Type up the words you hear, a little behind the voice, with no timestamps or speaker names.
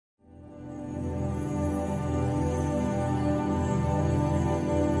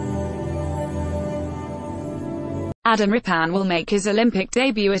Adam Rippon will make his Olympic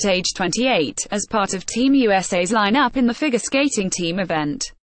debut at age 28, as part of Team USA's lineup in the figure skating team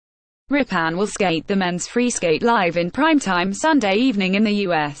event. Rippon will skate the men's free skate live in primetime Sunday evening in the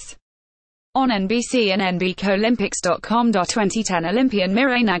US. On NBC and NBCOlympics.com. 2010 Olympian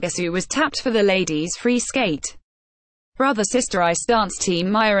Mirai Nagasu was tapped for the ladies' free skate. Brother-sister ice dance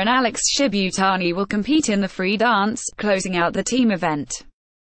team Maia and Alex Shibutani will compete in the free dance, closing out the team event.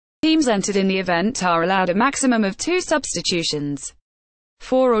 Teams entered in the event are allowed a maximum of 2 substitutions.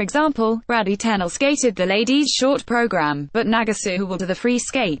 For example, Bradie Tennell skated the ladies' short program, but Nagasu will do the free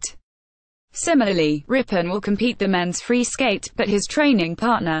skate. Similarly, Rippon will compete the men's free skate, but his training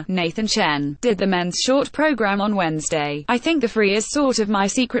partner, Chen, did the men's short program on Wednesday. "I think the free is sort of my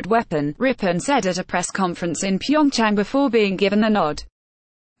secret weapon," Rippon said at a press conference in Pyeongchang before being given the nod.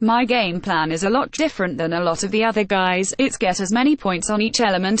 "My game plan is a lot different than a lot of the other guys. It's get as many points on each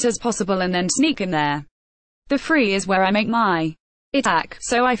element as possible and then sneak in there. The free is where I make my attack,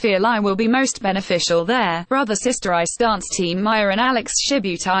 so I feel I will be most beneficial there." Brother-sister ice dance team Maia and Alex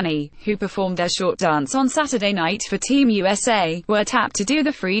Shibutani, who performed their short dance on Saturday night for Team USA, were tapped to do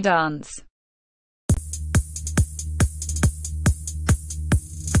the free dance.